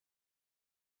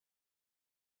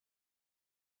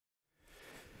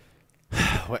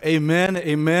Well, amen,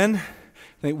 amen.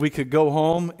 I think we could go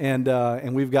home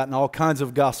and we've gotten all kinds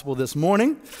of gospel this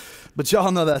morning, but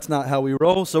y'all know that's not how we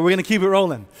roll, so we're going to keep it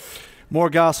rolling. More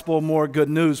gospel, more good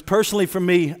news. Personally for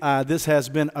me, this has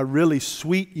been a really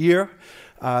sweet year.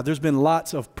 There's been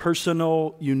lots of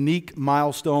personal, unique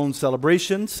milestone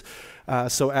celebrations.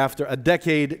 So after a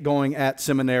decade going at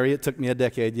seminary, it took me a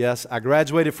decade, yes. I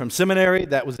graduated from seminary.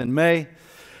 That was in May.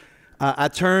 I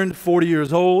turned 40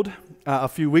 years old a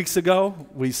few weeks ago.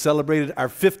 We celebrated our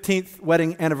 15th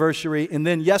wedding anniversary. And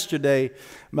then yesterday,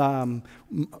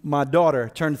 my daughter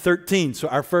turned 13, so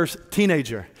our first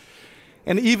teenager.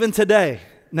 And even today,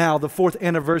 now the 4th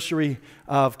anniversary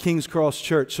of King's Cross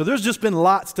Church. So there's just been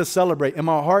lots to celebrate. And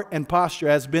my heart and posture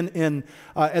has been in,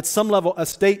 at some level, a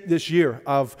state this year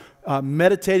of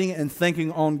meditating and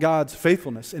thinking on God's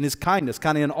faithfulness and His kindness,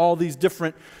 kind of in all these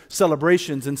different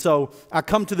celebrations. And so I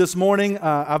come to this morning,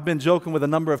 I've been joking with a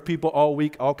number of people all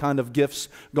week, all kind of gifts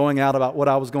going out about what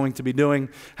I was going to be doing,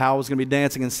 how I was going to be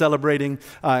dancing and celebrating.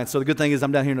 And so the good thing is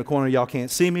I'm down here in the corner, y'all can't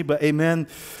see me, but amen.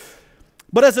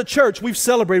 But as a church, we've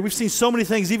celebrated, we've seen so many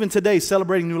things even today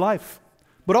celebrating new life.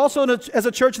 But also as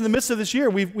a church in the midst of this year,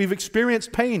 we've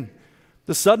experienced pain,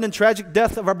 the sudden and tragic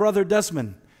death of our brother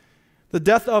Desmond, the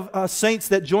death of saints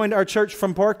that joined our church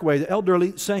from Parkway, the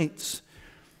elderly saints.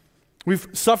 We've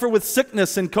suffered with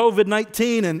sickness and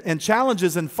COVID-19 and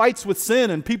challenges and fights with sin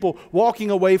and people walking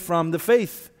away from the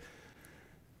faith.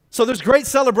 So there's great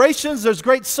celebrations, there's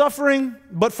great suffering,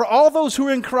 but for all those who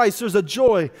are in Christ, there's a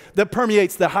joy that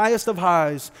permeates the highest of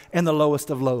highs and the lowest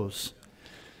of lows.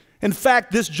 In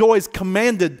fact, this joy is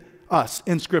commanded us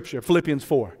in Scripture, Philippians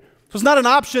 4. So it's not an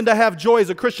option to have joy as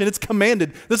a Christian. It's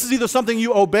commanded. This is either something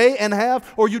you obey and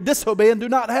have or you disobey and do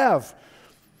not have.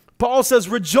 Paul says,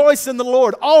 rejoice in the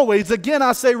Lord always. Again,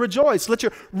 I say rejoice. Let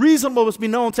your reasonableness be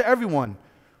known to everyone.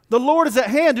 The Lord is at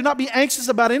hand. Do not be anxious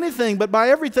about anything, but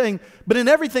in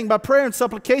everything by prayer and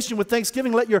supplication with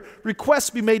thanksgiving, let your requests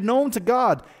be made known to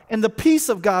God. And the peace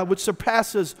of God, which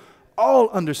surpasses all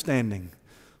understanding,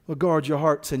 will guard your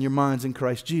hearts and your minds in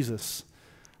Christ Jesus.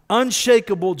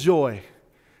 Unshakable joy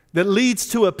that leads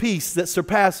to a peace that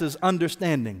surpasses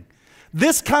understanding.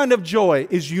 This kind of joy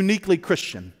is uniquely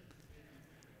Christian.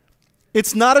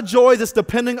 It's not a joy that's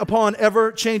depending upon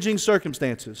ever-changing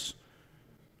circumstances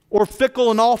or fickle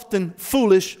and often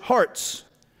foolish hearts.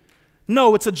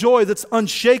 No, it's a joy that's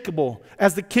unshakable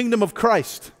as the kingdom of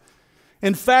Christ.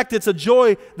 In fact, it's a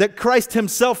joy that Christ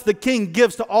Himself, the King,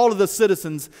 gives to all of the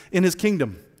citizens in His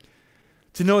kingdom.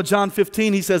 Do you know in John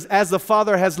 15, He says, as the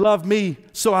Father has loved me,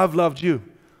 so I've loved you.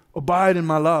 Abide in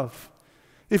my love.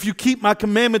 If you keep my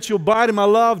commandments, you'll abide in my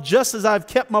love, just as I've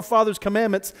kept my Father's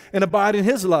commandments and abide in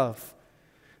His love.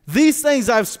 These things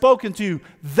I've spoken to you,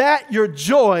 that your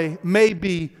joy may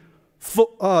be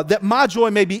full, that my joy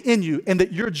may be in you, and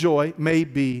that your joy may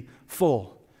be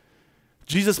full.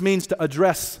 Jesus means to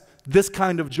address this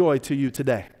kind of joy to you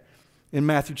today in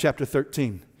Matthew chapter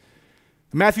 13.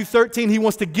 In Matthew 13, He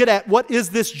wants to get at what is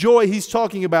this joy He's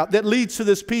talking about that leads to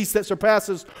this peace that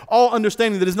surpasses all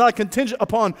understanding, that is not contingent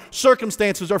upon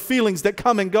circumstances or feelings that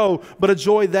come and go, but a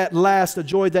joy that lasts, a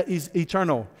joy that is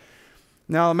eternal.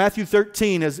 Now, Matthew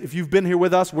 13, if you've been here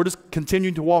with us, we're just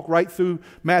continuing to walk right through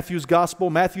Matthew's gospel.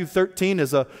 Matthew 13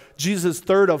 is Jesus'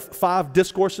 third of 5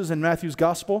 discourses in Matthew's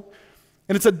gospel.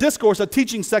 And it's a discourse, a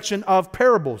teaching section of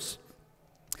parables.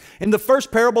 In the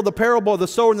first parable, the parable of the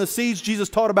sower and the seeds, Jesus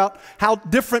taught about how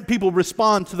different people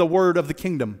respond to the word of the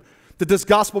kingdom. That this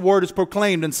gospel word is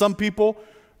proclaimed, and some people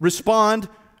respond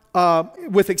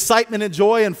with excitement and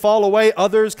joy and fall away.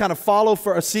 Others kind of follow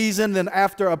for a season, then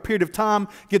after a period of time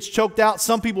gets choked out.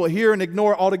 Some people hear and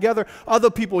ignore altogether. Other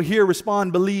people hear,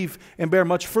 respond, believe, and bear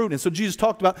much fruit. And so Jesus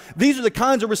talked about these are the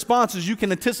kinds of responses you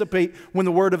can anticipate when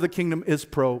the word of the kingdom is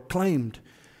proclaimed.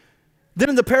 Then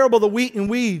in the parable of the wheat and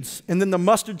weeds, and then the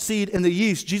mustard seed and the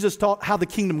yeast, Jesus taught how the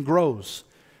kingdom grows.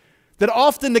 That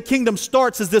often the kingdom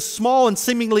starts as this small and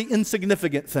seemingly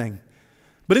insignificant thing.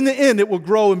 But in the end, it will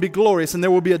grow and be glorious, and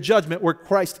there will be a judgment where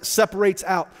Christ separates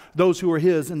out those who are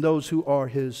His and those who are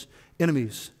His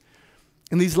enemies.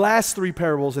 In these last 3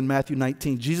 parables in Matthew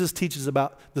 19, Jesus teaches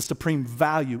about the supreme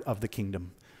value of the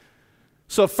kingdom.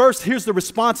 So first, here's the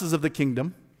responses of the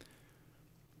kingdom.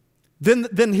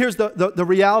 Then here's the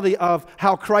reality of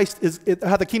how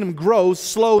how the kingdom grows,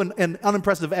 slow and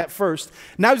unimpressive at first.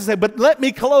 Now he's saying, but let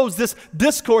me close this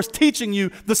discourse teaching you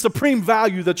the supreme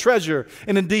value, the treasure,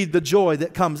 and indeed the joy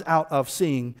that comes out of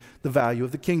seeing the value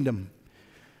of the kingdom.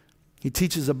 He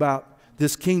teaches about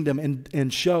this kingdom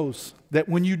and shows that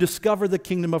when you discover the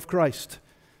kingdom of Christ,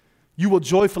 you will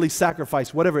joyfully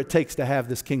sacrifice whatever it takes to have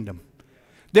this kingdom.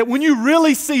 That when you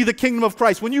really see the kingdom of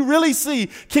Christ, when you really see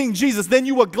King Jesus, then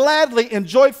you will gladly and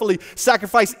joyfully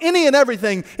sacrifice any and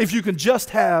everything if you can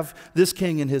just have this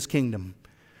king and his kingdom.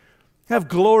 I have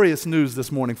glorious news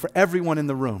this morning for everyone in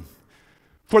the room.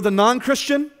 For the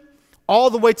non-Christian, all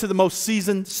the way to the most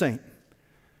seasoned saint,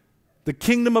 the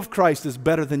kingdom of Christ is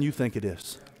better than you think it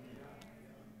is.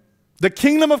 The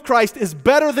kingdom of Christ is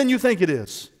better than you think it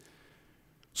is.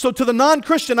 So to the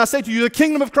non-Christian, I say to you, the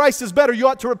kingdom of Christ is better. You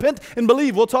ought to repent and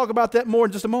believe. We'll talk about that more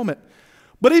in just a moment.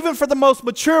 But even for the most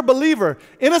mature believer,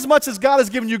 inasmuch as God has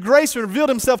given you grace and revealed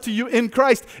himself to you in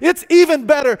Christ, it's even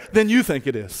better than you think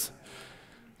it is.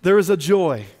 There is a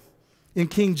joy in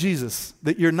King Jesus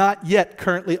that you're not yet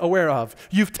currently aware of.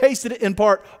 You've tasted it in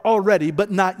part already,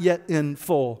 but not yet in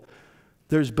full.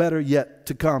 There's better yet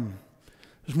to come.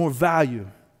 There's more value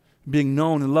being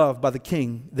known and loved by the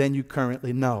King than you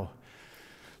currently know.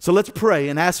 So let's pray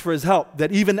and ask for his help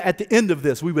that even at the end of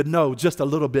this, we would know just a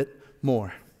little bit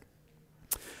more.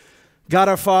 God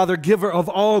our Father, giver of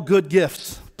all good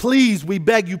gifts, please, we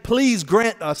beg you, please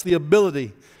grant us the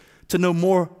ability to know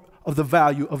more of the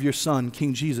value of your Son,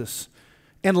 King Jesus,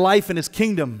 and life in his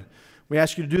kingdom. We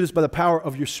ask you to do this by the power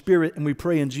of your Spirit, and we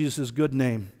pray in Jesus' good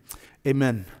name.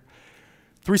 Amen.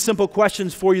 3 simple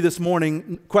questions for you this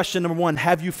morning. Question number 1,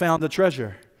 have you found the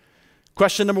treasure?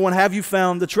 Question number 1, have you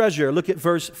found the treasure? Look at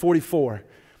verse 44.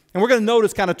 And we're going to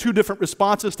notice kind of 2 different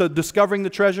responses to discovering the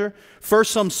treasure.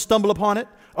 First, some stumble upon it.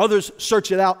 Others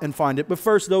search it out and find it. But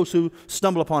first, those who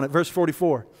stumble upon it. Verse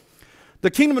 44.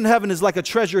 The kingdom of heaven is like a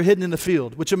treasure hidden in the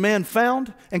field, which a man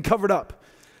found and covered up.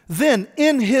 Then,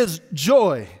 in his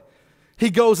joy, he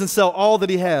goes and sells all that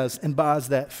he has and buys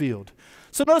that field.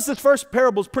 So notice this first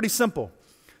parable is pretty simple.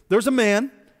 There's a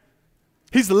man.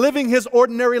 He's living his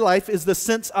ordinary life is the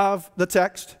sense of the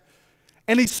text.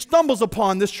 And he stumbles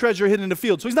upon this treasure hidden in the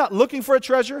field. So he's not looking for a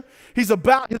treasure. He's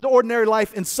about his ordinary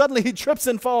life. And suddenly he trips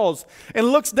and falls and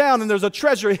looks down, and there's a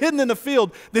treasure hidden in the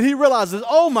field that he realizes,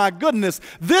 oh my goodness,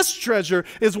 this treasure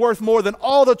is worth more than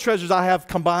all the treasures I have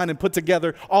combined and put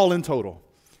together all in total.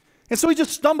 And so he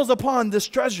just stumbles upon this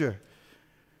treasure.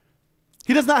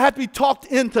 He does not have to be talked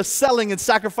into selling and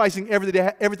sacrificing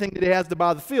everything that he has to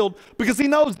buy the field, because he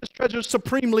knows this treasure is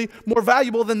supremely more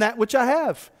valuable than that which I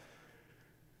have.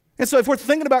 And so if we're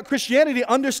thinking about Christianity,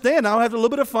 understand, I'll have a little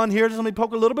bit of fun here. Just let me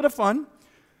poke a little bit of fun.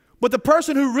 But the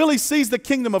person who really sees the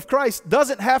kingdom of Christ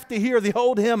doesn't have to hear the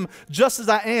old hymn, Just As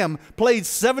I Am, played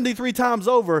 73 times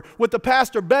over with the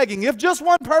pastor begging, if just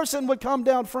one person would come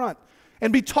down front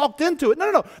and be talked into it.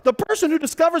 No. The person who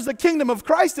discovers the kingdom of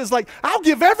Christ is like, I'll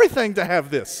give everything to have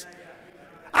this.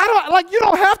 You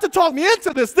don't have to talk me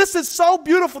into this. This is so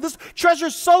beautiful. This treasure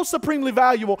is so supremely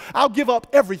valuable. I'll give up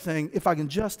everything if I can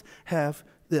just have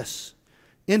this.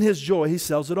 In his joy, he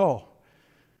sells it all.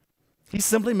 He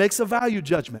simply makes a value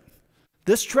judgment.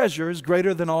 This treasure is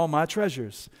greater than all my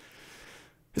treasures.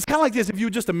 It's kind of like this. If you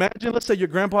would just imagine, let's say your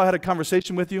grandpa had a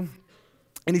conversation with you,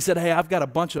 and he said, hey, I got a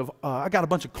bunch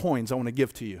of coins I want to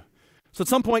give to you. So at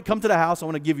some point, come to the house. I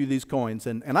want to give you these coins.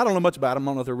 And I don't know much about them. I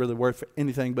don't know if they're really worth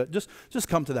anything, but just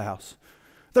come to the house.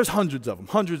 There's hundreds of them,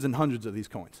 hundreds and hundreds of these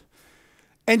coins.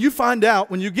 And you find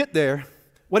out when you get there,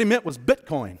 what he meant was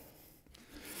Bitcoin.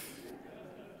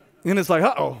 And it's like,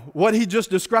 uh-oh, what he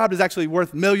just described is actually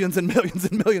worth millions and millions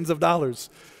and millions of dollars.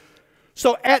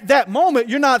 So at that moment,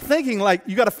 you're not thinking like,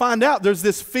 you got to find out there's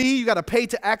this fee, you got to pay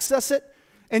to access it.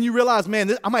 And you realize,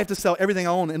 man, I might have to sell everything I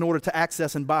own in order to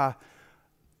access and buy.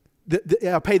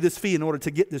 Pay this fee in order to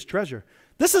get this treasure.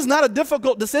 This is not a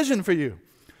difficult decision for you,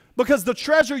 because the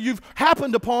treasure you've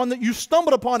happened upon, that you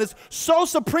stumbled upon, is so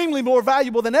supremely more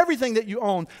valuable than everything that you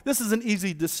own. This is an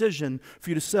easy decision for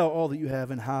you to sell all that you have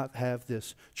and have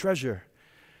this treasure.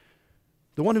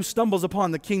 The one who stumbles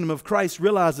upon the kingdom of Christ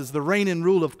realizes the reign and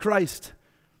rule of Christ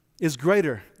is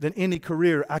greater than any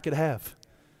career I could have.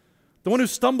 The one who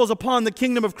stumbles upon the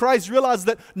kingdom of Christ realizes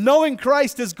that knowing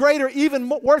Christ is greater, even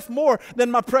worth more than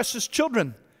my precious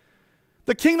children.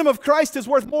 The kingdom of Christ is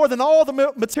worth more than all the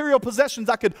material possessions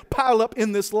I could pile up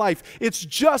in this life. It's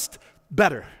just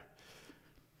better.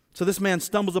 So this man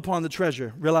stumbles upon the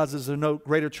treasure, realizes there's no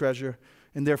greater treasure,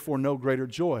 and therefore no greater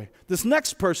joy. This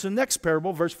next person, next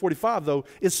parable, verse 45, though,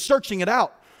 is searching it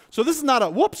out. So this is not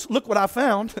a, whoops, look what I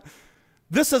found.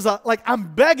 This is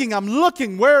I'm begging, I'm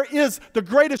looking. Where is the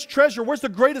greatest treasure? Where's the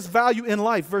greatest value in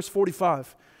life? Verse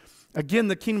 45. Again,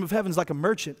 the kingdom of heaven is like a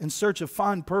merchant in search of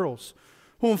fine pearls,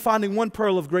 who, finding one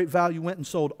pearl of great value, went and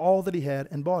sold all that he had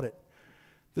and bought it.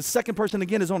 The second person,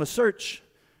 again, is on a search.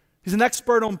 He's an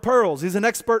expert on pearls. He's an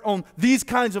expert on these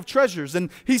kinds of treasures.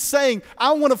 And he's saying,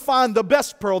 I want to find the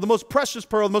best pearl, the most precious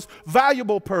pearl, the most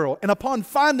valuable pearl. And upon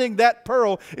finding that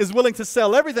pearl, is willing to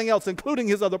sell everything else, including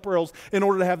his other pearls, in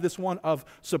order to have this one of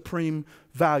supreme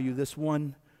value, this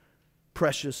one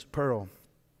precious pearl.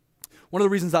 One of the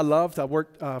reasons I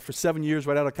worked for 7 years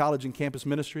right out of college in campus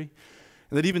ministry.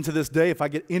 And that even to this day, if I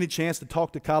get any chance to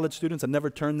talk to college students, I never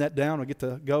turn that down. I get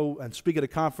to go and speak at a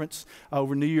conference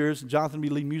over New Year's, and Jonathan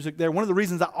will lead music there. One of the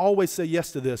reasons I always say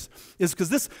yes to this is because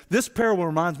this parable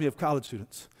reminds me of college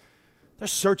students. They're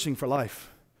searching for life.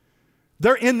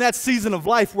 They're in that season of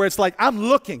life where it's like, I'm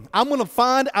looking. I'm going to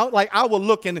find out, like I will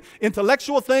look in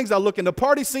intellectual things. I'll look in the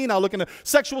party scene. I'll look in the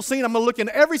sexual scene. I'm going to look in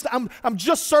I'm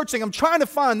just searching. I'm trying to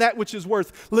find that which is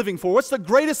worth living for. What's the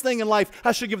greatest thing in life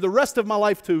I should give the rest of my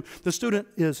life to? The student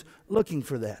is looking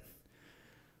for that.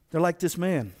 They're like this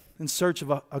man in search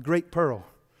of a great pearl.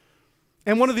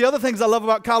 And one of the other things I love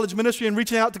about college ministry and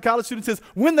reaching out to college students is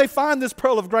when they find this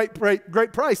pearl of great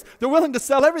price, they're willing to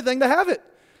sell everything to have it.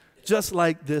 Just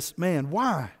like this man.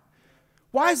 Why?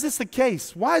 Why is this the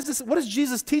case? Why is this? What is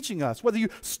Jesus teaching us? Whether you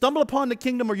stumble upon the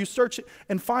kingdom or you search it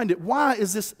and find it, why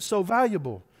is this so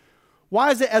valuable? Why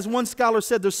is it, as one scholar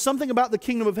said, there's something about the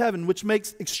kingdom of heaven which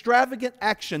makes extravagant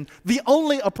action the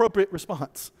only appropriate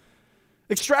response?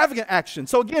 Extravagant action.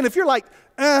 So again, if you're like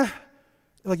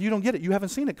you don't get it, you haven't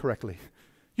seen it correctly.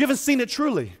 You haven't seen it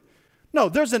truly. No,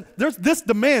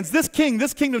 this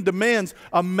kingdom demands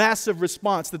a massive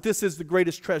response, that this is the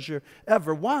greatest treasure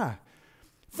ever. Why?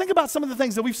 Think about some of the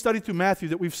things that we've studied through Matthew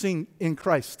that we've seen in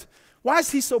Christ. Why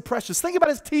is he so precious? Think about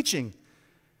his teaching.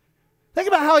 Think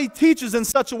about how he teaches in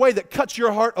such a way that cuts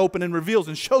your heart open and reveals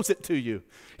and shows it to you.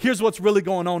 Here's what's really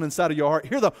going on inside of your heart.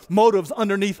 Here are the motives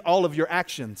underneath all of your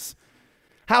actions.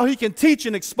 How he can teach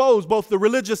and expose both the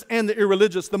religious and the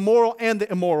irreligious, the moral and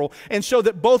the immoral, and show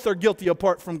that both are guilty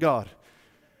apart from God.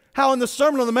 How in the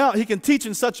Sermon on the Mount he can teach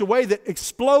in such a way that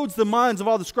explodes the minds of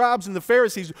all the scribes and the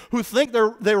Pharisees who think they're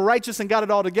righteous and got it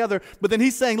all together. But then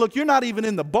he's saying, look, you're not even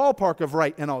in the ballpark of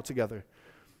right and all together.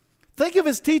 Think of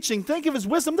his teaching. Think of his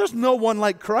wisdom. There's no one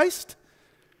like Christ.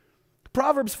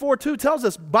 Proverbs 4:2 tells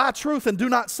us, buy truth and do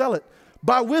not sell it.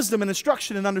 Buy wisdom and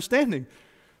instruction and understanding.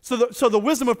 So the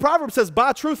wisdom of Proverbs says,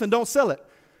 buy truth and don't sell it.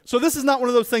 So this is not one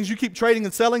of those things you keep trading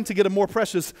and selling to get a more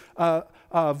precious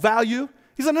value.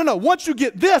 He said, no, once you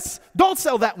get this, don't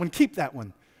sell that one, keep that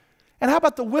one. And how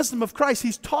about the wisdom of Christ?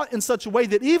 He's taught in such a way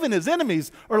that even his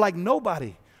enemies are like,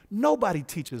 nobody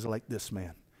teaches like this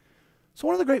man. So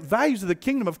one of the great values of the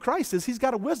kingdom of Christ is he's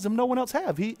got a wisdom no one else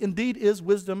have. He indeed is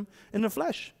wisdom in the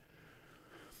flesh.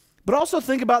 But also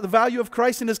think about the value of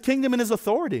Christ in his kingdom and his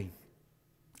authority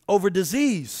over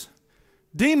disease,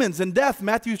 demons, and death,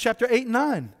 Matthew chapter 8 and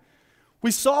 9. We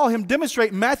saw him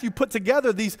demonstrate, Matthew put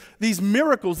together these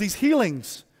miracles, these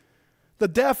healings. The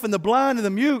deaf and the blind and the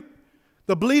mute,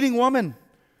 the bleeding woman,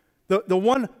 the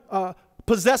one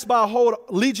possessed by a whole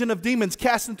legion of demons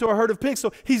cast into a herd of pigs.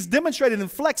 So he's demonstrated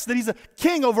and flexed that he's a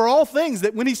king over all things,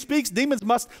 that when he speaks, demons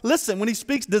must listen. When he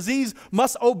speaks, disease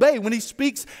must obey. When he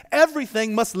speaks,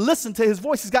 everything must listen to his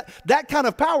voice. He's got that kind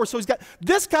of power. So he's got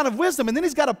this kind of wisdom, and then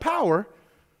he's got a power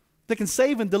that can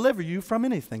save and deliver you from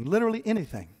anything, literally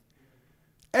anything.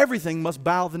 Everything must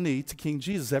bow the knee to King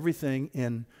Jesus, everything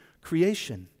in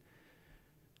creation.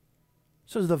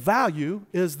 So the value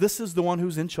is this is the one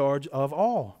who's in charge of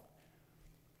all.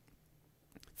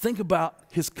 Think about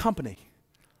his company.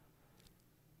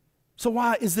 So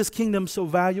why is this kingdom so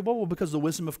valuable? Well, because of the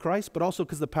wisdom of Christ, but also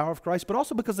because of the power of Christ, but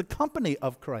also because of the company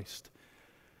of Christ.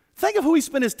 Think of who he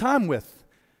spent his time with.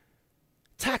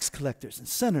 Tax collectors and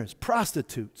sinners,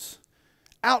 prostitutes,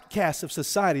 outcasts of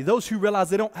society, those who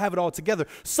realize they don't have it all together,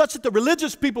 such that the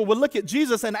religious people would look at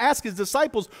Jesus and ask his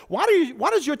disciples, why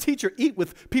does your teacher eat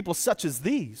with people such as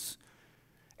these?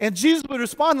 And Jesus would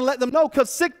respond and let them know,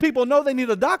 because sick people know they need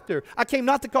a doctor. I came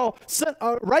not to call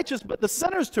righteous, but the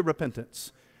sinners to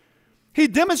repentance. He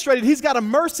demonstrated he's got a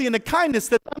mercy and a kindness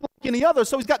that's unlike any other.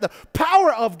 So he's got the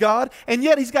power of God, and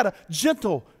yet he's got a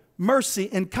gentle mercy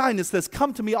and kindness that's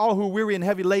come to me, all who are weary and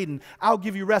heavy laden. I'll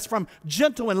give you rest from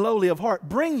gentle and lowly of heart.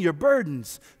 Bring your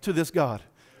burdens to this God.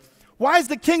 Why is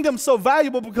the kingdom so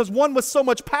valuable? Because one with so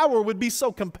much power would be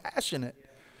so compassionate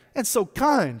and so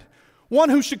kind. One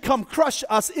who should come crush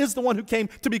us is the one who came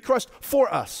to be crushed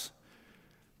for us.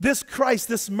 This Christ,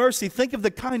 this mercy, think of the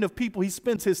kind of people he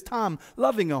spends his time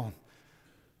loving on.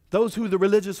 Those who the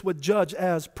religious would judge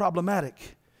as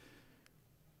problematic.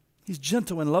 He's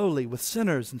gentle and lowly with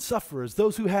sinners and sufferers,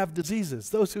 those who have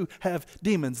diseases, those who have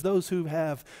demons, those who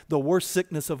have the worst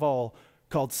sickness of all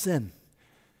called sin.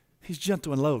 He's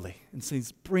gentle and lowly and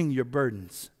says, bring your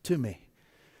burdens to me.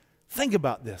 Think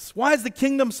about this. Why is the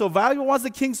kingdom so valuable? Why is the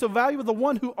king so valuable? The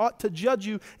one who ought to judge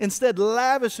you instead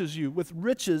lavishes you with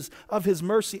riches of his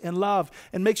mercy and love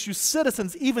and makes you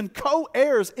citizens, even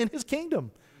co-heirs in his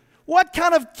kingdom. What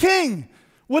kind of king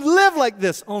would live like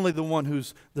this? Only the one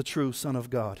who's the true Son of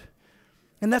God.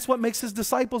 And that's what makes his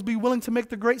disciples be willing to make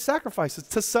the great sacrifices,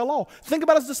 to sell all. Think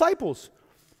about his disciples.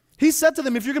 He said to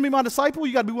them, if you're going to be my disciple,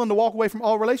 you got to be willing to walk away from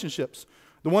all relationships.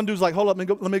 The one dude's like, hold up,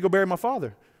 let me go bury my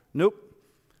father. Nope.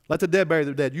 Let the dead bury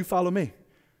their dead. You follow me.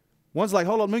 One's like,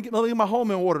 hold on, let me get my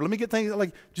home in order. Let me get things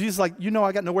like, Jesus like,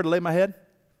 I got nowhere to lay my head,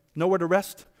 nowhere to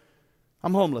rest.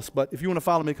 I'm homeless, but if you want to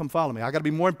follow me, come follow me. I got to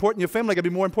be more important than your family. I got to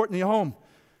be more important than your home.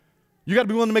 You got to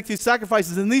be willing to make these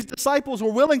sacrifices. And these disciples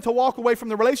were willing to walk away from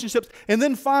the relationships and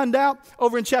then find out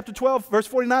over in chapter 12, verse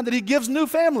 49, that he gives new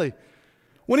family.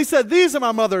 When he said, these are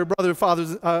my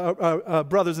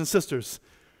brothers and sisters.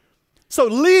 So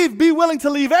be willing to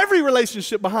leave every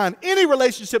relationship behind. Any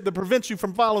relationship that prevents you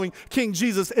from following King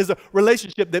Jesus is a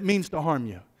relationship that means to harm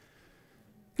you.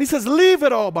 He says, leave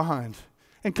it all behind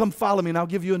and come follow me and I'll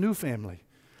give you a new family.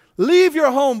 Leave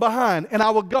your home behind and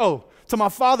I will go to my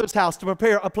Father's house to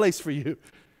prepare a place for you.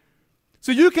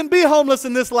 So you can be homeless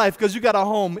in this life because you got a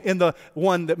home in the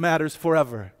one that matters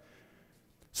forever.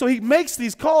 So he makes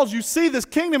these calls. You see this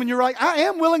kingdom and you're like, I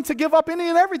am willing to give up any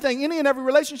and everything, any and every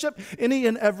relationship, any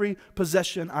and every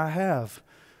possession I have.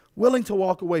 Willing to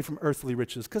walk away from earthly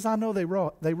riches because I know they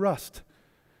rust.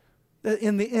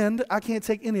 In the end, I can't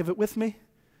take any of it with me.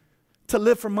 To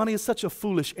live for money is such a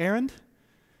foolish errand.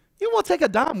 You won't take a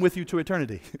dime with you to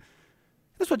eternity.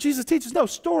 That's what Jesus teaches. No,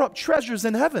 store up treasures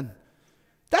in heaven.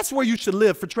 That's where you should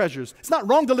live for treasures. It's not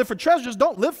wrong to live for treasures.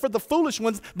 Don't live for the foolish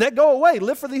ones that go away.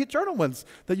 Live for the eternal ones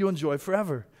that you enjoy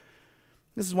forever.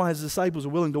 This is why his disciples are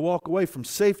willing to walk away from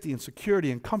safety and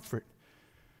security and comfort.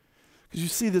 Because you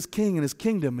see this king and his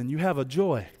kingdom and you have a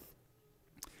joy,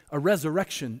 a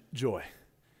resurrection joy.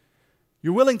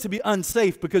 You're willing to be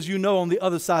unsafe because you know on the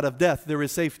other side of death there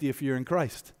is safety if you're in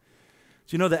Christ.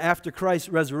 Do you know that after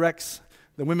Christ resurrects,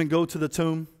 the women go to the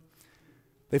tomb,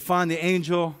 they find the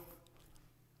angel,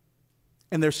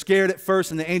 and they're scared at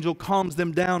first, and the angel calms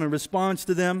them down and responds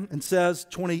to them and says,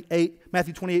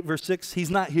 Matthew 28, verse 6,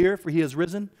 he's not here, for he has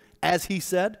risen, as he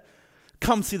said.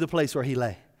 Come see the place where he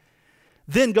lay.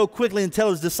 Then go quickly and tell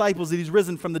his disciples that he's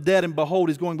risen from the dead, and behold,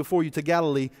 he's going before you to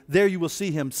Galilee. There you will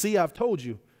see him. See, I've told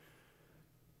you.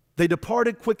 They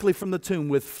departed quickly from the tomb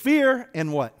with fear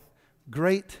and what?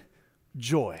 Great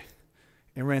joy,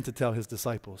 and ran to tell his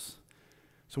disciples.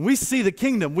 So when we see the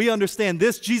kingdom, we understand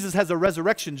this. Jesus has a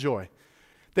resurrection joy.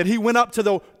 That he went up to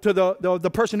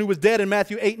the person who was dead in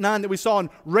Matthew 8:9 that we saw and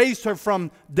raised her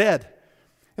from dead.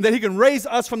 And that he can raise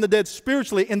us from the dead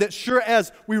spiritually, and that sure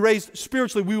as we raised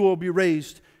spiritually, we will be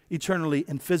raised eternally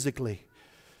and physically.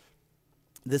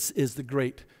 This is the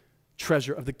great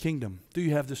treasure of the kingdom. Do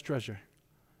you have this treasure?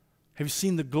 Have you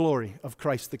seen the glory of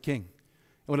Christ the King?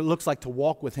 And what it looks like to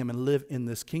walk with him and live in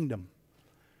this kingdom?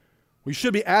 We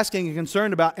should be asking and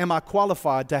concerned about, am I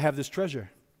qualified to have this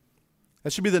treasure?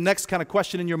 That should be the next kind of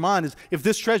question in your mind is, if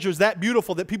this treasure is that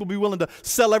beautiful that people be willing to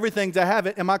sell everything to have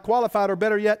it, am I qualified, or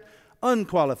better yet,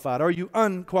 unqualified? Are you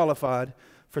unqualified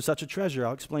for such a treasure?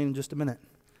 I'll explain in just a minute.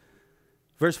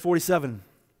 Verse 47.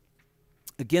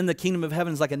 Again, the kingdom of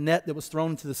heaven is like a net that was thrown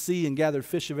into the sea and gathered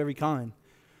fish of every kind.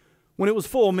 When it was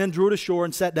full, men drew it ashore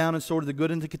and sat down and sorted the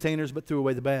good into containers, but threw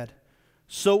away the bad.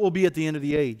 So it will be at the end of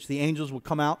the age. The angels will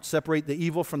come out, separate the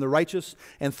evil from the righteous,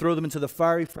 and throw them into the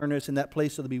fiery furnace. In that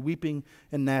place there will be weeping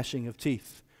and gnashing of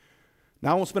teeth.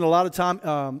 Now I won't spend a lot of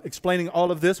time explaining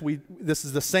all of this. This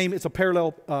is the same. It's a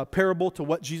parallel parable to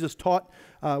what Jesus taught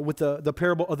with the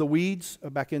parable of the weeds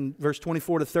back in verse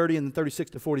 24 to 30 and then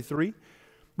 36 to 43.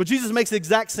 But Jesus makes the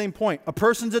exact same point. A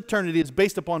person's eternity is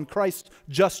based upon Christ's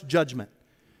just judgment.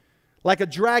 Like a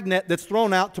dragnet that's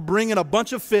thrown out to bring in a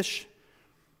bunch of fish.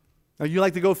 Now, you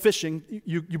like to go fishing.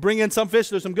 You bring in some fish.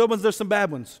 There's some good ones. There's some bad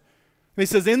ones. And he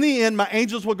says, in the end, my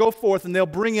angels will go forth, and they'll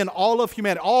bring in all of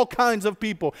humanity, all kinds of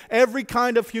people, every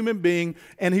kind of human being.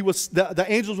 And the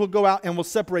angels will go out and will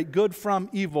separate good from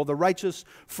evil, the righteous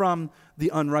from the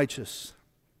unrighteous.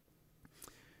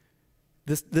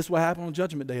 This will happen on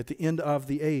Judgment Day at the end of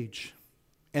the age.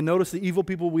 And notice the evil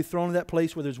people will be thrown in that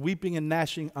place where there's weeping and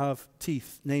gnashing of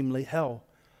teeth, namely hell.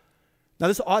 Now,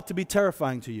 this ought to be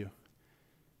terrifying to you.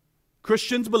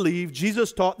 Christians believe,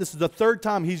 Jesus taught, this is the third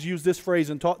time he's used this phrase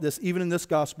and taught this, even in this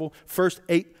gospel,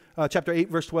 chapter 8,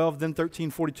 verse 12, then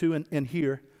 13:42, and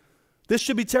here. This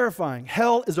should be terrifying.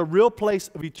 Hell is a real place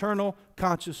of eternal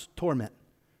conscious torment.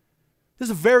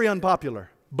 This is very unpopular,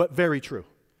 but very true.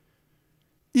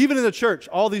 Even in the church,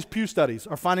 all these Pew studies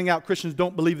are finding out Christians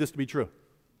don't believe this to be true.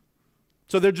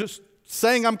 So they're just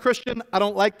saying I'm Christian, I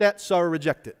don't like that, so I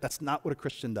reject it. That's not what a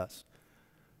Christian does.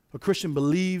 A Christian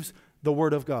believes the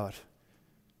Word of God.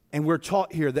 And we're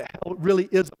taught here that hell really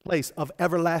is a place of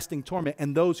everlasting torment,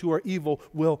 and those who are evil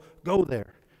will go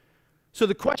there. So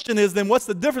the question is then, what's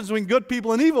the difference between good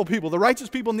people and evil people, the righteous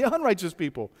people and the unrighteous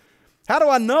people? How do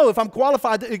I know if I'm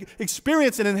qualified to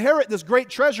experience and inherit this great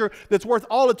treasure that's worth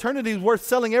all eternity, worth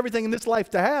selling everything in this life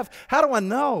to have? How do I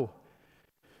know?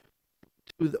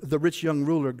 The rich young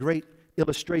ruler, great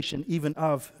illustration even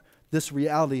of this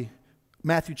reality.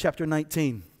 Matthew chapter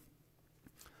 19.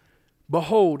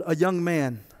 Behold, a young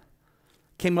man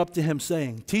came up to him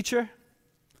saying, Teacher,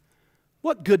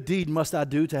 what good deed must I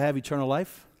do to have eternal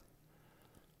life?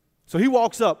 So he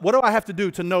walks up. What do I have to do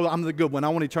to know I'm the good one? I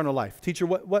want eternal life. Teacher,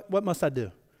 what must I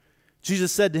do?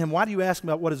 Jesus said to him, why do you ask me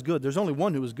about what is good? There's only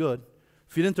one who is good.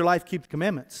 If you enter life, keep the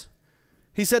commandments.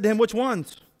 He said to him, which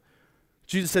ones?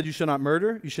 Jesus said, you shall not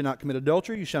murder, you shall not commit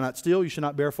adultery, you shall not steal, you shall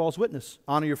not bear false witness.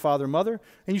 Honor your father and mother,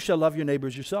 and you shall love your neighbor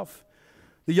as yourself.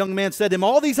 The young man said to him,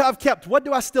 all these I've kept. What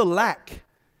do I still lack?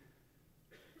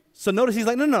 So notice he's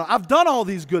like, no, I've done all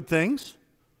these good things.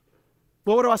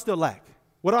 But what do I still lack?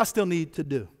 What do I still need to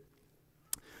do?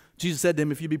 Jesus said to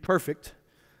him, if you be perfect,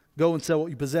 go and sell what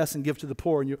you possess and give to the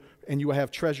poor, and you will have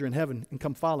treasure in heaven, and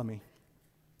come follow me.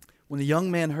 When the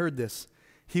young man heard this,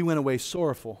 he went away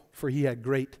sorrowful, for he had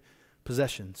great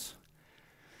possessions.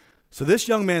 So this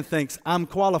young man thinks, I'm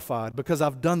qualified because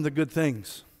I've done the good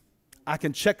things. I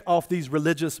can check off these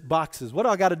religious boxes. What do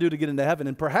I got to do to get into heaven?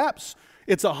 And perhaps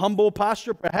it's a humble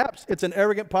posture. Perhaps it's an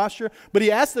arrogant posture. But he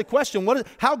asked the question,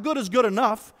 how good is good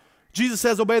enough? Jesus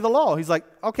says, obey the law. He's like,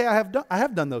 okay, I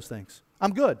have done those things.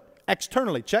 I'm good.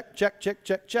 Externally, check.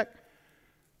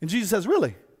 And Jesus says,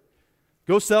 really?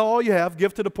 Go sell all you have,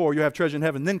 give to the poor, you have treasure in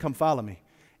heaven, then come follow me.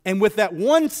 And with that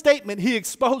one statement, he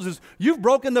exposes, you've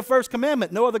broken the first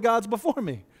commandment, no other gods before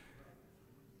me.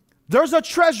 There's a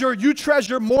treasure you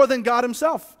treasure more than God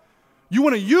himself. You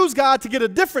want to use God to get a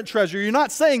different treasure. You're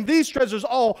not saying these treasures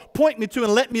all point me to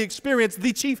and let me experience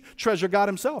the chief treasure, God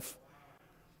himself.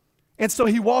 And so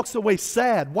he walks away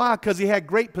sad. Why? Because he had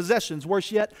great possessions.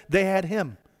 Worse yet, they had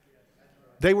him.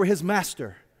 They were his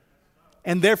master.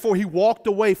 And therefore he walked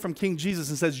away from King Jesus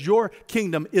and says, your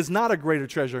kingdom is not a greater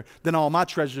treasure than all my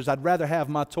treasures. I'd rather have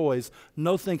my toys.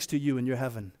 No thanks to you in your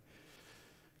heaven.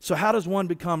 So how does one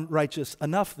become righteous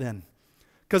enough then?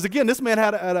 Because again, this man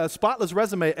had a spotless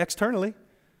resume externally.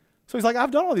 So he's like, I've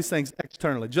done all these things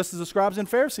externally, just as the scribes and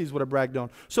Pharisees would have bragged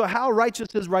on. So how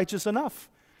righteous is righteous enough?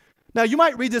 Now, you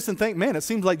might read this and think, man, it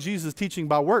seems like Jesus is teaching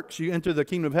by works. You enter the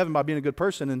kingdom of heaven by being a good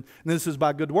person, and this is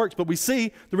by good works. But we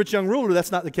see the rich young ruler,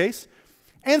 that's not the case.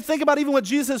 And think about even what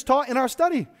Jesus has taught in our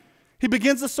study. He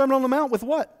begins the Sermon on the Mount with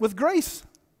what? With grace.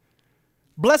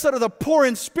 Blessed are the poor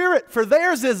in spirit, for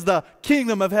theirs is the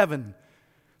kingdom of heaven.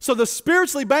 So the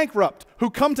spiritually bankrupt who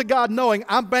come to God knowing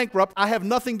I'm bankrupt, I have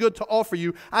nothing good to offer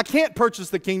you. I can't purchase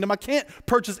the kingdom. I can't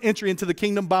purchase entry into the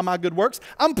kingdom by my good works.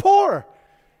 I'm poor.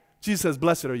 Jesus says,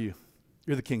 blessed are you.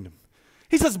 You're the kingdom.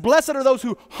 He says, blessed are those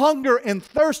who hunger and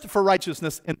thirst for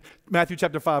righteousness in Matthew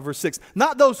chapter 5, verse 6.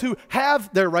 Not those who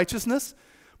have their righteousness,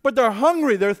 but they're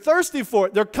hungry, they're thirsty for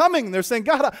it. They're coming, they're saying,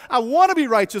 God, I want to be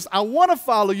righteous. I want to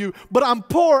follow you, but I'm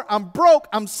poor, I'm broke,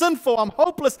 I'm sinful, I'm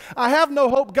hopeless. I have no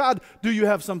hope. God, do you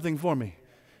have something for me?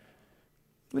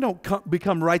 We don't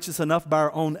become righteous enough by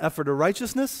our own effort or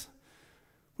righteousness.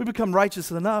 We become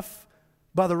righteous enough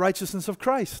by the righteousness of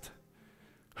Christ,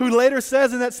 who later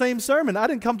says in that same sermon, I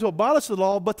didn't come to abolish the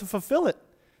law, but to fulfill it.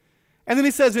 And then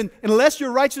he says, unless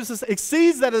your righteousness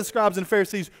exceeds that of the scribes and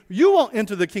Pharisees, you won't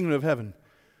enter the kingdom of heaven.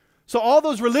 So all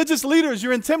those religious leaders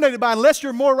you're intimidated by, unless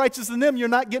you're more righteous than them, you're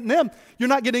not getting them. You're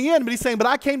not getting in. But he's saying, but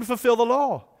I came to fulfill the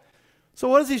law. So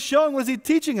what is he showing? What is he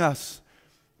teaching us?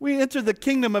 We enter the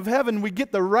kingdom of heaven. We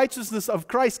get the righteousness of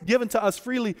Christ given to us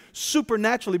freely,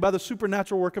 supernaturally, by the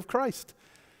supernatural work of Christ.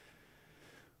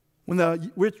 When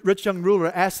the rich young ruler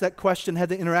asked that question, had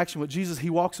the interaction with Jesus, he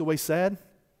walks away sad.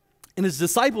 And his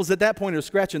disciples at that point are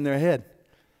scratching their head.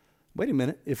 Wait a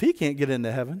minute. If he can't get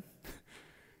into heaven,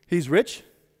 he's rich.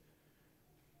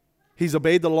 He's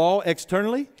obeyed the law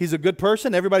externally. He's a good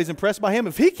person. Everybody's impressed by him.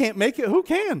 If he can't make it, who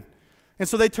can? And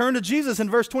so they turn to Jesus in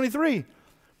verse 23.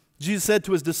 Jesus said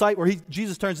to his disciples,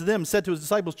 Jesus turns to them and said to his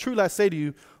disciples, truly I say to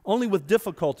you, only with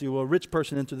difficulty will a rich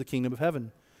person enter the kingdom of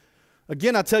heaven.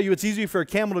 Again, I tell you, it's easier for a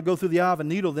camel to go through the eye of a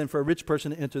needle than for a rich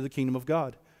person to enter the kingdom of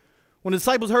God. When the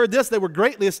disciples heard this, they were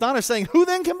greatly astonished, saying, who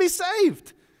then can be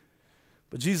saved?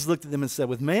 But Jesus looked at them and said,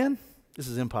 with man, this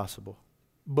is impossible.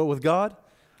 But with God,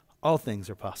 all things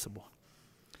are possible.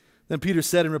 Then Peter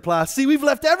said in reply, see, we've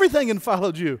left everything and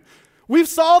followed you. We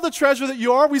saw the treasure that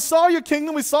you are. We saw your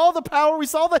kingdom. We saw the power. We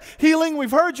saw the healing. We've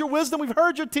heard your wisdom. We've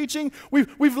heard your teaching.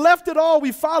 We've left it all.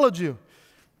 We followed you.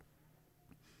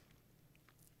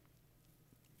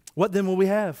 What then will we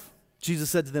have? Jesus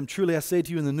said to them, truly I say to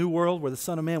you, in the new world where the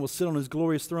Son of Man will sit on his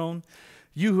glorious throne,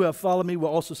 you who have followed me will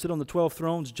also sit on the 12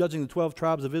 thrones, judging the 12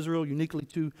 tribes of Israel, uniquely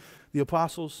to the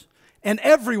apostles. And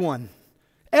everyone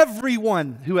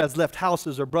who has left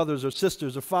houses or brothers or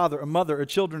sisters or father or mother or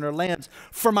children or lands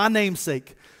for my name's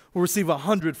sake will receive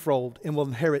 100-fold and will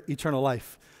inherit eternal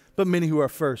life. But many who are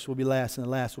first will be last, and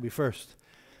the last will be first.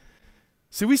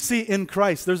 See, we see in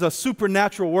Christ there's a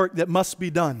supernatural work that must be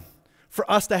done for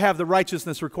us to have the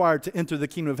righteousness required to enter the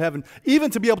kingdom of heaven,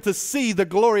 even to be able to see the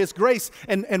glorious grace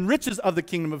and riches of the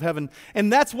kingdom of heaven.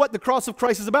 And that's what the cross of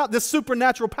Christ is about. This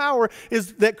supernatural power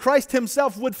is that Christ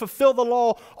himself would fulfill the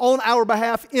law on our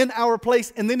behalf, in our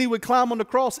place, and then he would climb on the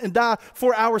cross and die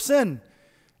for our sin.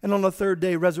 And on the third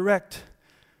day, resurrect.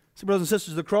 So, brothers and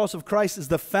sisters, the cross of Christ is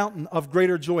the fountain of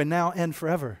greater joy now and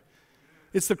forever.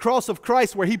 It's the cross of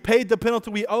Christ where he paid the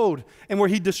penalty we owed and where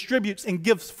he distributes and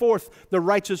gives forth the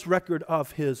righteous record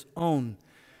of his own.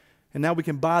 And now we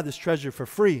can buy this treasure for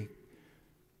free.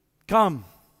 Come,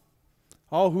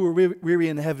 all who are weary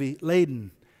and heavy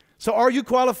laden. So are you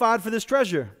qualified for this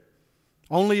treasure?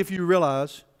 Only if you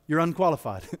realize you're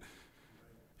unqualified.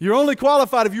 You're only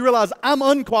qualified if you realize I'm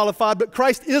unqualified, but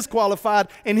Christ is qualified,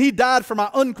 and he died for my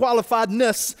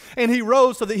unqualifiedness, and he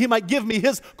rose so that he might give me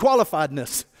his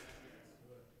qualifiedness.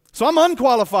 So I'm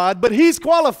unqualified, but he's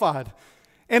qualified.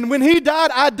 And when he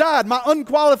died, I died. My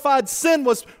unqualified sin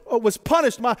was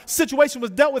punished. My situation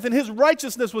was dealt with, and his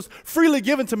righteousness was freely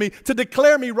given to me to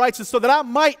declare me righteous so that I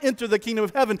might enter the kingdom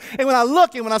of heaven. And when I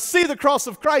look and when I see the cross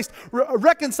of Christ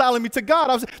reconciling me to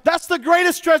God, that's the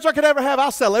greatest treasure I could ever have. I'll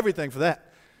sell everything for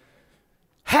that.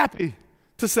 Happy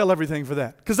to sell everything for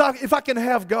that. Because if I can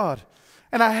have God,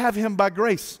 and I have him by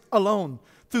grace alone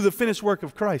through the finished work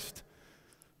of Christ,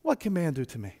 what can man do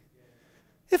to me?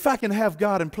 If I can have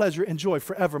God and pleasure and joy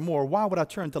forevermore, why would I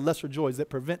turn to lesser joys that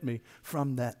prevent me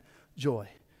from that joy?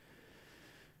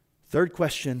 Third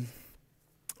question,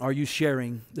 are you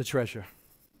sharing the treasure?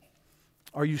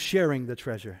 Are you sharing the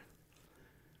treasure?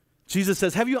 Jesus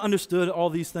says, have you understood all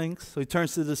these things? So he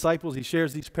turns to the disciples, he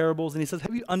shares these parables, and he says,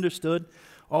 have you understood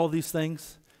all these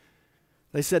things?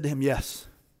 They said to him, yes.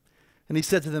 And he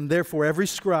said to them, therefore, every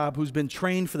scribe who's been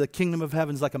trained for the kingdom of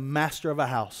heaven is like a master of a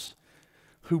house,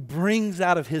 who brings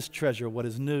out of his treasure what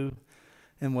is new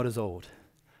and what is old.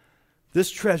 This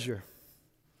treasure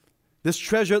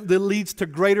that leads to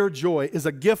greater joy is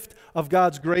a gift of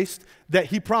God's grace that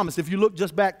he promised. If you look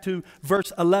just back to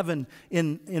verse 11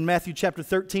 in Matthew chapter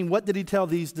 13, what did he tell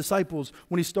these disciples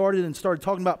when he started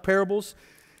talking about parables?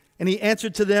 And he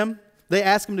answered to them. They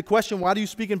asked him the question, why do you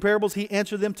speak in parables? He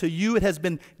answered them, to you it has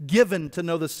been given to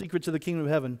know the secrets of the kingdom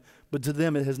of heaven, but to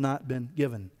them it has not been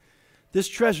given. This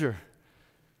treasure,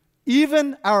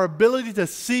 even our ability to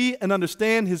see and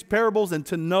understand his parables and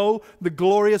to know the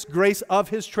glorious grace of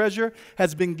his treasure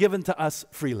has been given to us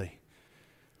freely.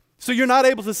 So you're not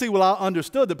able to see, well, I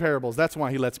understood the parables. That's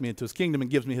why he lets me into his kingdom and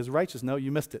gives me his righteousness. No,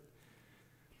 you missed it.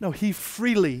 No, he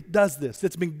freely does this.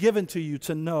 It's been given to you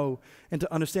to know and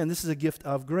to understand. This is a gift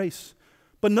of grace.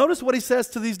 But notice what he says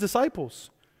to these disciples.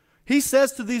 He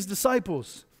says to these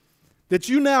disciples that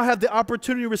you now have the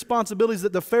opportunity and responsibilities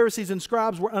that the Pharisees and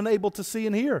scribes were unable to see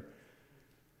and hear.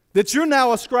 That you're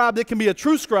now a scribe that can be a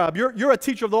true scribe. You're a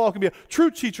teacher of the law, can be a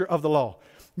true teacher of the law.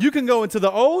 You can go into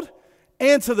the old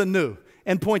and to the new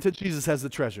and point to Jesus as the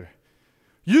treasure.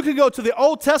 You can go to the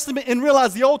Old Testament and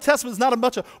realize the Old Testament is not a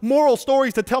bunch of moral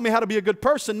stories to tell me how to be a good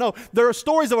person. No, there are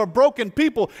stories of a broken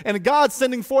people and God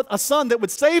sending forth a son that would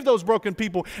save those broken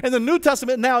people. And the New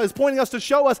Testament now is pointing us to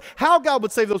show us how God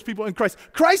would save those people in Christ.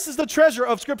 Christ is the treasure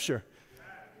of Scripture.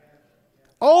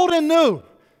 Old and new.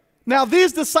 Now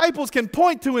these disciples can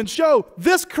point to and show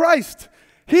this Christ.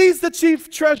 He's the chief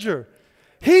treasure.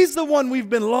 He's the one we've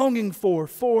been longing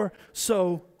for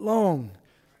so long.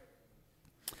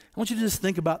 I want you to just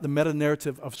think about the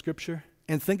meta-narrative of Scripture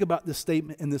and think about this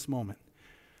statement in this moment.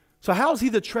 So how is he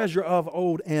the treasure of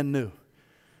old and new?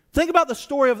 Think about the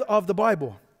story of the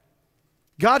Bible.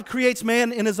 God creates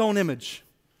man in his own image.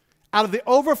 Out of the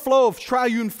overflow of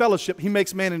triune fellowship, he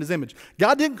makes man in his image.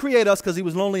 God didn't create us because he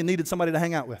was lonely and needed somebody to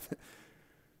hang out with.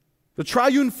 The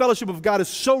triune fellowship of God is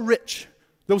so rich,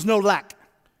 there was no lack.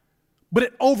 But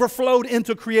it overflowed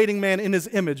into creating man in his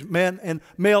image. Man and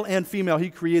male and female, he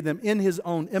created them in his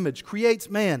own image. Creates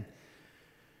man.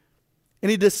 And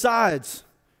he decides,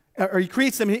 or he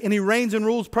creates them and he reigns and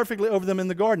rules perfectly over them in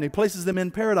the garden. He places them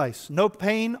in paradise. No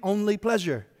pain, only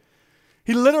pleasure.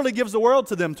 He literally gives the world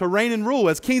to them to reign and rule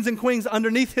as kings and queens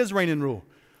underneath his reign and rule.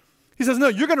 He says, no,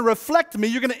 you're going to reflect me.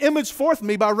 You're going to image forth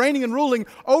me by reigning and ruling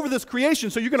over this creation.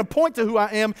 So you're going to point to who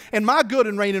I am and my good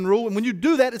and reign and rule. And when you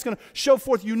do that, it's going to show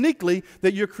forth uniquely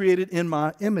that you're created in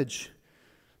my image.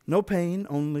 No pain,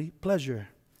 only pleasure.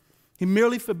 He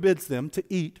merely forbids them to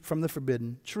eat from the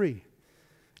forbidden tree.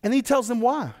 And he tells them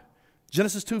why.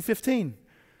 Genesis 2:15.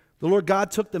 The Lord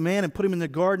God took the man and put him in the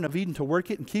garden of Eden to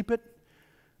work it and keep it.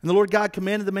 And the Lord God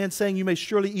commanded the man, saying, you may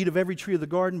surely eat of every tree of the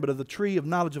garden, but of the tree of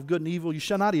knowledge of good and evil you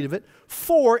shall not eat of it.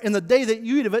 For in the day that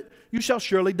you eat of it, you shall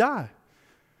surely die.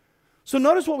 So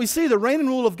notice what we see. The reign and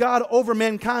rule of God over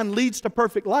mankind leads to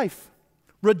perfect life.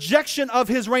 Rejection of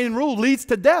his reign and rule leads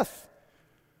to death.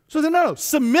 So then, no,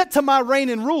 submit to my reign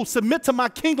and rule. Submit to my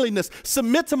kingliness.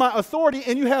 Submit to my authority,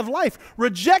 and you have life.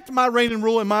 Reject my reign and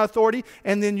rule and my authority,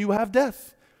 and then you have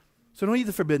death. So don't eat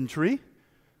the forbidden tree.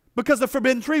 Because the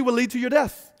forbidden tree will lead to your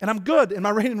death. And I'm good, and my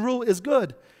reign and rule is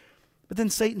good. But then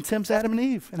Satan tempts Adam and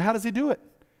Eve. And how does he do it?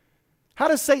 How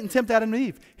does Satan tempt Adam and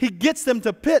Eve? He gets them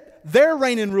to pit their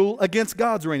reign and rule against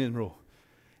God's reign and rule.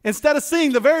 Instead of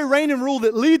seeing the very reign and rule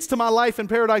that leads to my life in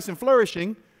paradise and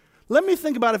flourishing, let me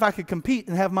think about if I could compete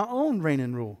and have my own reign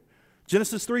and rule.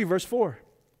 Genesis 3, verse 4.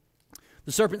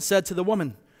 The serpent said to the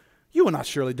woman, you will not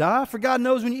surely die, for God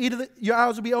knows when you eat of it, your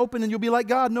eyes will be open and you'll be like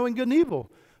God, knowing good and evil.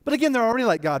 But again, they're already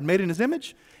like God, made in his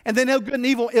image. And they know good and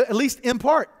evil, at least in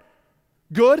part.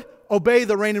 Good, obey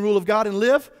the reign and rule of God and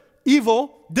live.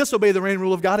 Evil, disobey the reign and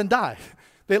rule of God and die.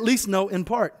 They at least know in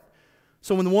part.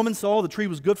 So when the woman saw the tree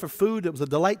was good for food, it was a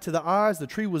delight to the eyes, the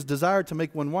tree was desired to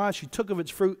make one wise, she took of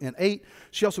its fruit and ate.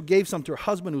 She also gave some to her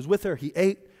husband who was with her. He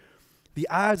ate. The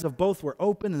eyes of both were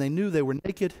open, and they knew they were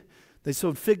naked. They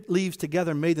sewed fig leaves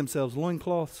together and made themselves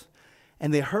loincloths.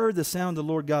 And they heard the sound of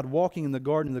the Lord God walking in the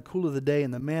garden in the cool of the day,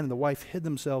 and the man and the wife hid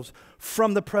themselves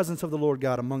from the presence of the Lord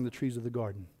God among the trees of the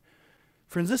garden.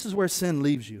 Friends, this is where sin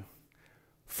leaves you,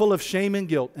 full of shame and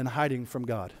guilt and hiding from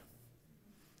God.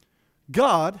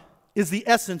 God is the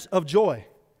essence of joy.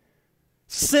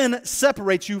 Sin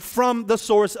separates you from the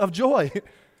source of joy.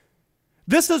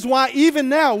 This is why even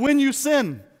now when you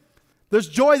sin, there's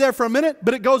joy there for a minute,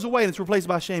 but it goes away and it's replaced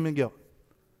by shame and guilt.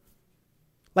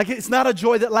 Like it's not a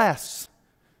joy that lasts.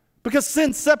 Because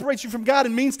sin separates you from God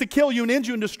and means to kill you and end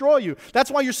you and destroy you.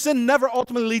 That's why your sin never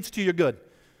ultimately leads to your good,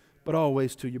 but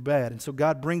always to your bad. And so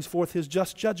God brings forth his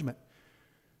just judgment.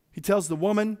 He tells the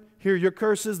woman, here are your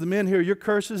curses. The men, here are your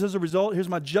curses. As a result, here's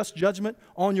my just judgment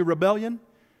on your rebellion.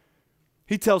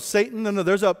 He tells Satan, no,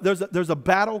 there's a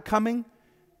battle coming.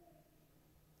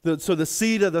 So the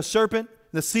seed of the serpent,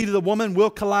 the seed of the woman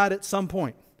will collide at some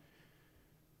point.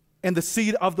 And the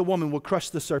seed of the woman will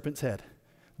crush the serpent's head.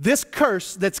 This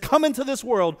curse that's come into this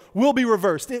world will be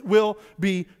reversed. It will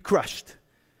be crushed.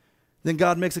 Then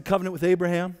God makes a covenant with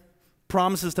Abraham,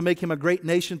 promises to make him a great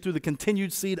nation through the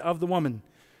continued seed of the woman.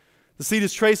 The seed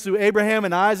is traced through Abraham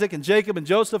and Isaac and Jacob and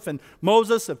Joseph and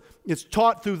Moses. It's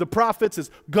taught through the prophets.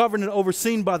 It's governed and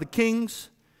overseen by the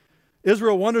kings.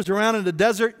 Israel wanders around in the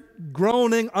desert,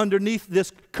 groaning underneath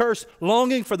this curse,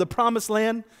 longing for the promised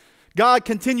land. God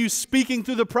continues speaking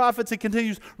through the prophets. He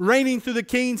continues reigning through the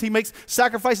kings. He makes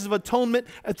sacrifices of atonement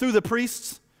through the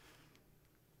priests.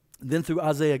 And then through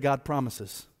Isaiah, God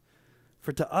promises,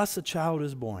 for to us a child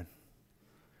is born.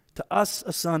 To us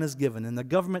a son is given, and the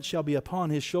government shall be upon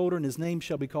his shoulder, and his name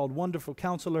shall be called Wonderful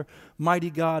Counselor, Mighty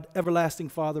God, Everlasting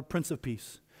Father, Prince of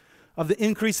Peace. Of the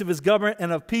increase of his government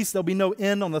and of peace there'll be no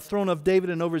end on the throne of David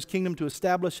and over his kingdom, to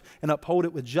establish and uphold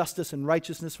it with justice and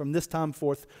righteousness from this time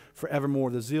forth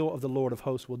forevermore. The zeal of the Lord of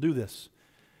hosts will do this.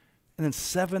 And then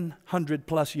 700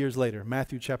 plus years later,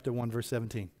 Matthew chapter 1, verse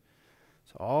 17.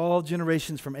 So all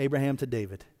generations from Abraham to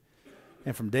David,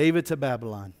 and from David to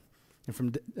Babylon, and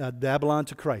from Babylon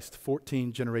to Christ,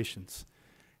 14 generations.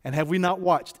 And have we not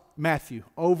watched Matthew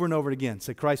over and over again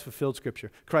say, Christ fulfilled Scripture,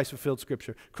 Christ fulfilled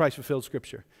Scripture, Christ fulfilled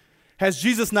Scripture? Has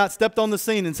Jesus not stepped on the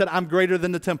scene and said, I'm greater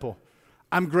than the temple.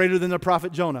 I'm greater than the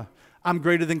prophet Jonah. I'm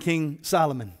greater than King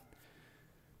Solomon.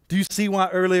 Do you see why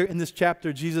earlier in this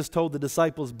chapter Jesus told the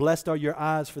disciples, blessed are your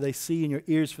eyes for they see and your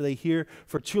ears for they hear.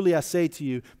 For truly I say to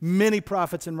you, many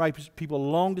prophets and righteous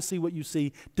people long to see what you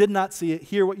see, did not see it,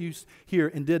 hear what you hear,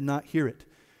 and did not hear it.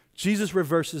 Jesus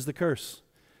reverses the curse.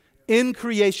 In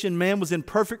creation, man was in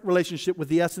perfect relationship with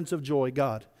the essence of joy,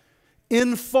 God.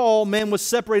 In fall, man was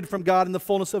separated from God in the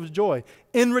fullness of his joy.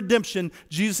 In redemption,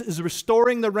 Jesus is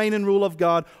restoring the reign and rule of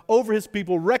God over his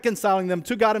people, reconciling them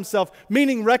to God himself,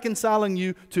 meaning reconciling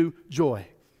you to joy.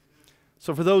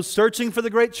 So for those searching for the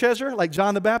great treasure, like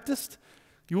John the Baptist,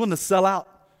 you want to sell out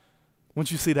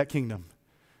once you see that kingdom.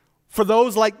 For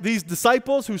those like these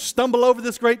disciples who stumble over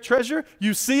this great treasure,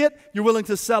 you see it, you're willing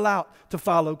to sell out to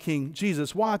follow King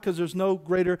Jesus. Why? Because there's no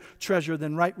greater treasure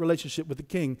than right relationship with the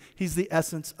King. He's the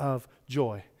essence of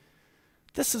joy.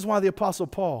 This is why the Apostle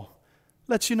Paul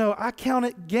lets you know, I count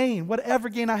it gain. Whatever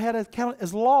gain I had, I count it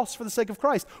as loss for the sake of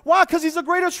Christ. Why? Because he's a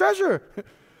greater treasure.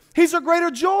 He's a greater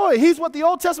joy. He's what the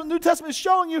Old Testament, New Testament is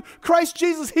showing you. Christ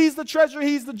Jesus, he's the treasure,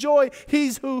 he's the joy,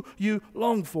 he's who you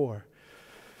long for.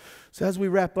 So as we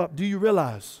wrap up, do you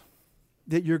realize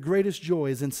that your greatest joy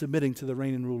is in submitting to the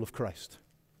reign and rule of Christ?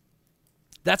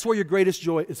 That's where your greatest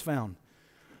joy is found.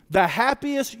 The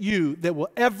happiest you that will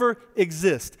ever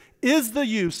exist is the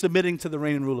you submitting to the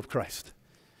reign and rule of Christ.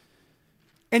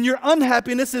 And your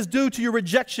unhappiness is due to your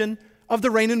rejection of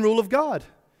the reign and rule of God.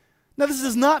 Now, this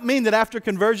does not mean that after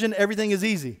conversion, everything is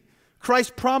easy.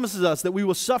 Christ promises us that we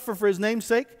will suffer for his name's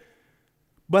sake.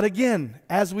 But again,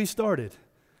 as we started,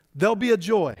 there'll be a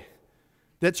joy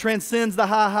that transcends the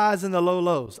high highs and the low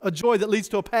lows. A joy that leads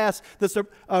to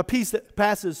a peace that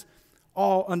passes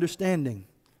all understanding.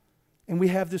 And we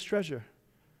have this treasure.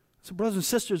 So brothers and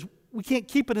sisters, we can't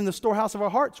keep it in the storehouse of our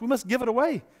hearts. We must give it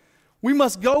away. We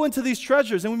must go into these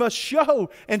treasures and we must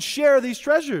show and share these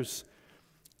treasures.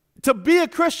 To be a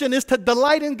Christian is to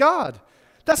delight in God.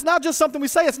 That's not just something we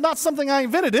say. It's not something I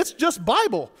invented. It's just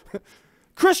Bible.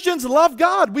 Christians love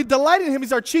God. We delight in him.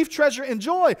 He's our chief treasure and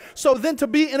joy. So then to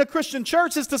be in a Christian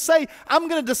church is to say, I'm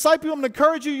going to disciple you. I'm going to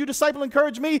encourage you. You disciple,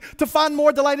 encourage me to find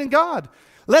more delight in God.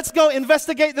 Let's go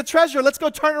investigate the treasure. Let's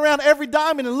go turn around every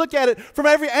diamond and look at it from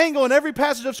every angle and every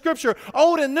passage of Scripture,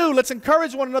 old and new. Let's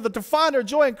encourage one another to find our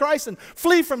joy in Christ and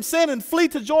flee from sin and flee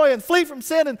to joy and flee from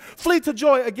sin and flee to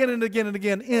joy again and again and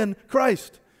again in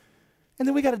Christ. And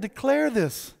then we got to declare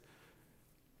this.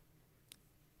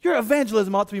 Your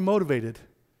evangelism ought to be motivated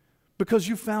because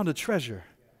you found a treasure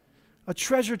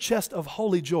chest of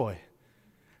holy joy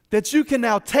that you can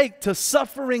now take to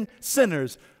suffering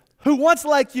sinners who once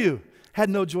like you had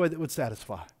no joy that would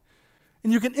satisfy.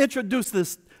 And you can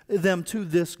introduce them to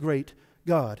this great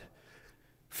God.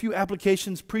 A few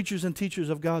applications, preachers and teachers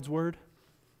of God's word.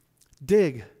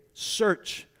 Dig,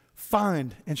 search,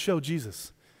 find, and show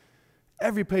Jesus.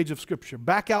 Every page of Scripture.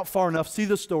 Back out far enough, see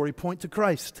the story, point to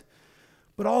Christ.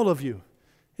 But all of you,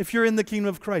 if you're in the kingdom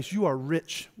of Christ, you are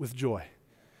rich with joy.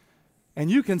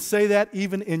 And you can say that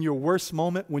even in your worst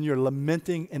moment when you're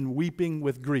lamenting and weeping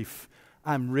with grief.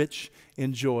 I'm rich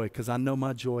in joy because I know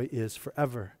my joy is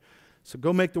forever. So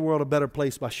go make the world a better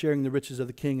place by sharing the riches of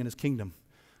the King and his kingdom.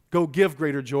 Go give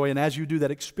greater joy, and as you do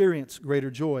that, experience greater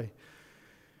joy.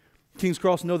 King's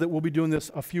Cross, know that we'll be doing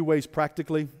this a few ways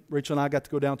practically. Rachel and I got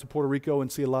to go down to Puerto Rico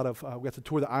and see a lot of, we got to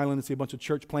tour the island and see a bunch of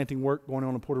church planting work going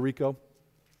on in Puerto Rico.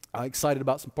 Excited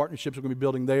about some partnerships we're going to be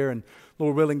building there, and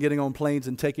Lord willing, getting on planes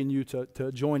and taking you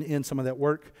to join in some of that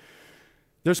work.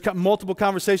 There's multiple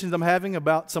conversations I'm having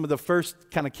about some of the first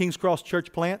kind of King's Cross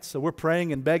church plants. So we're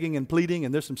praying and begging and pleading,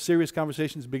 and there's some serious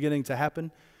conversations beginning to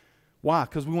happen. Why?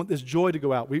 Because we want this joy to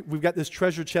go out. We've got this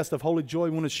treasure chest of holy joy.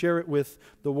 We want to share it with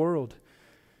the world.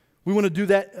 We want to do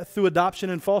that through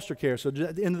adoption and foster care. So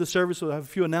at the end of the service, we'll have a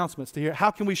few announcements to hear. How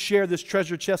can we share this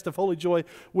treasure chest of holy joy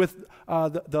with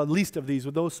the least of these,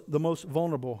 with those the most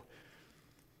vulnerable?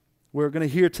 We're going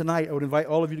to hear tonight, I would invite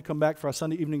all of you to come back for our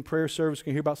Sunday evening prayer service. We're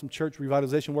going to hear about some church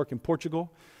revitalization work in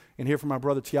Portugal and hear from our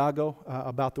brother Tiago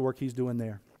about the work he's doing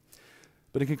there.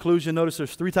 But in conclusion, notice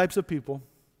there's three types of people.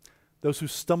 Those who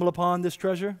stumble upon this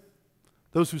treasure,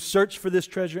 those who search for this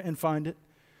treasure and find it,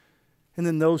 and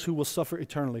then those who will suffer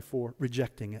eternally for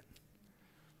rejecting it.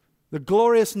 The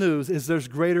glorious news is there's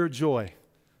greater joy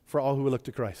for all who will look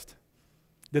to Christ.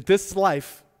 That this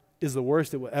life is the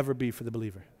worst it will ever be for the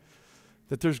believer.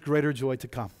 That there's greater joy to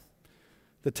come.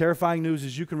 The terrifying news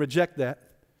is you can reject that,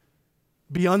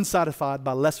 be unsatisfied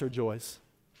by lesser joys,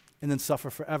 and then suffer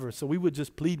forever. So we would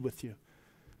just plead with you.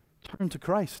 Turn to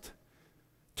Christ.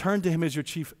 Turn to him as your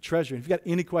chief treasure. If you've got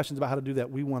any questions about how to do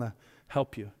that, we want to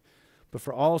help you. But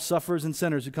for all sufferers and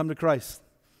sinners who come to Christ,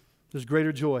 there's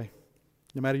greater joy.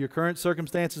 No matter your current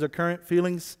circumstances or current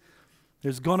feelings,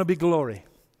 there's going to be glory.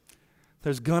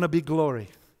 There's going to be glory.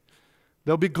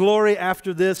 There'll be glory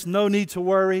after this. No need to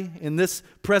worry. In this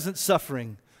present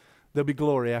suffering, there'll be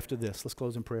glory after this. Let's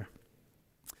close in prayer.